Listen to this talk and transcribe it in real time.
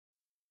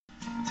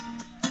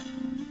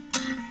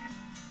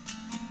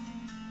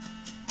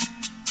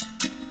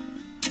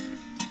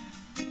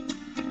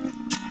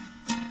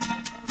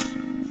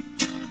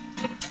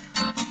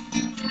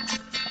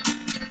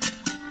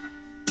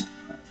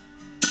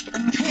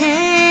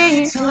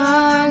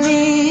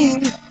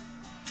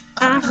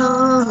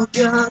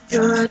hope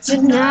you're good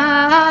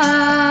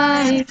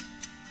tonight.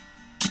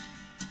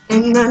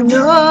 And I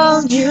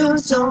know you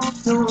don't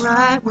feel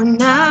right when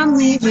I'm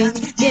leaving.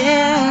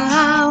 Yeah,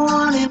 I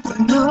want it, but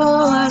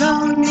no, I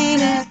don't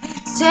need it.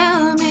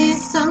 Tell me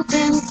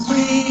something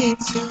sweet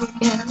to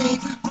get me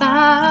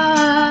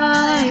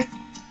by.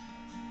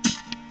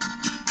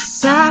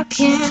 'Cause I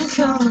can't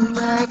come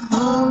back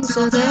home,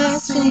 so they're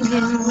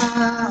singing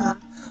la,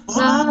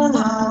 la,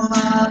 la,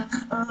 la,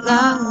 la,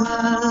 la,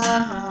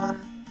 la.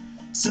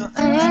 So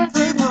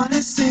everyone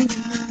is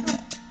singing.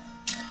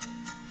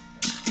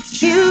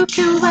 If you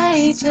can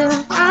wait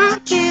till I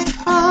get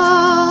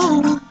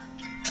home,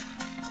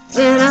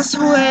 then I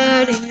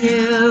swear to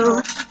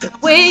you that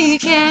we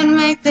can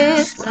make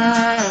this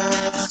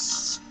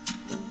last.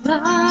 La,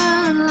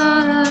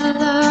 la,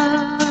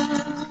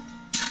 la.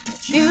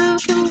 If you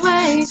can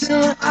wait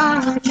till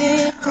I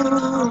get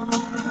home,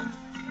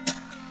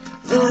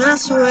 then I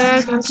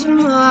swear come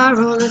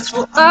tomorrow this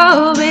will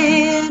all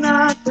be in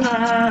our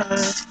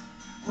past.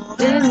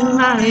 It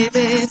might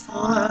be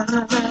for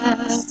the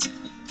best.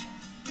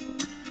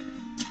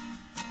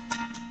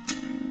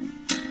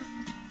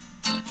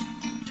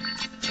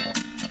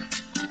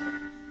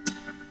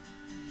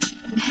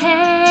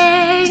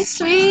 Hey,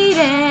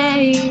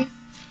 sweetie,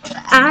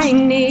 I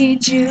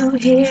need you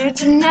here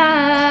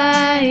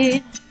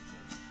tonight.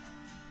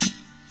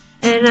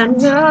 And I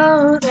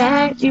know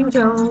that you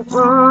don't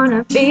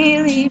wanna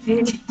be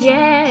leaving.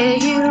 Yeah,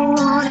 you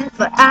want it,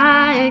 but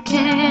I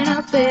can't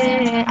help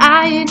it.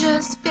 I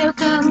just feel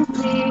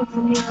complete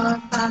when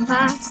you're by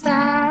my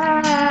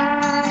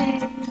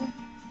side.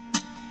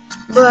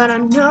 But I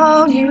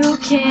know you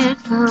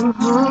can't come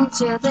home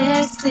till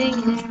they're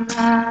singing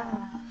la,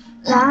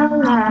 la,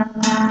 la,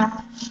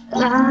 la,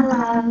 la,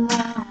 la,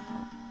 la.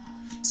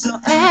 So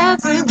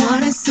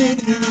everyone is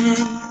singing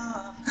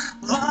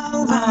la,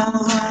 la,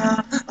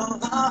 la, la,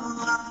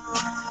 la,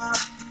 la.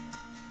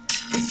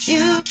 If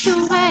you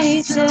can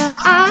wait till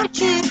I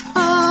get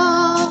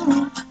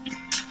home,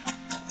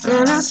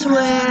 then I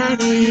swear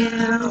to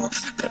you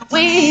that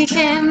we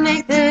can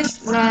make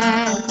this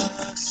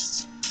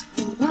last.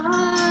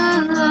 La,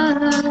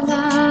 la,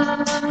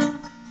 la.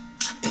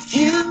 If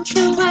you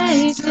can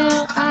wait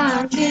till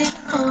I get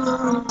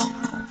home,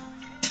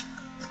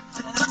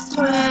 then I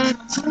swear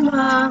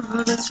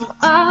tomorrow this will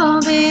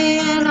all be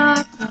in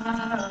our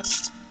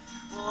past.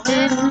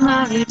 It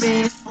might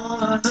be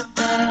for the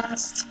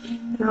best.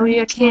 No,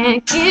 you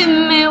can't give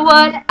me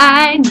what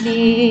I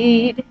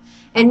need.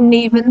 And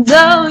even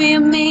though you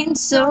mean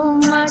so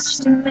much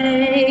to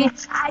me,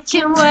 I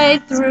can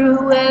wait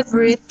through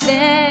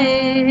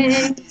everything.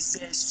 Is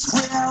this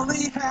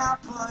really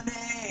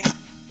happening?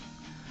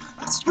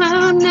 I swear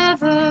I'll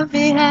never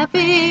be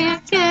happy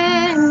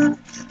again.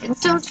 And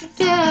don't you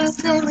dare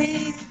say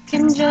we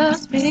can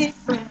just be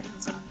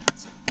friends.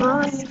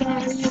 Boy,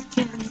 that you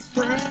can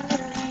swear.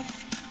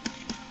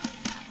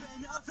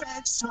 Then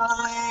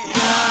eventually,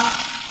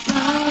 La,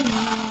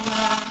 la,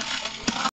 la.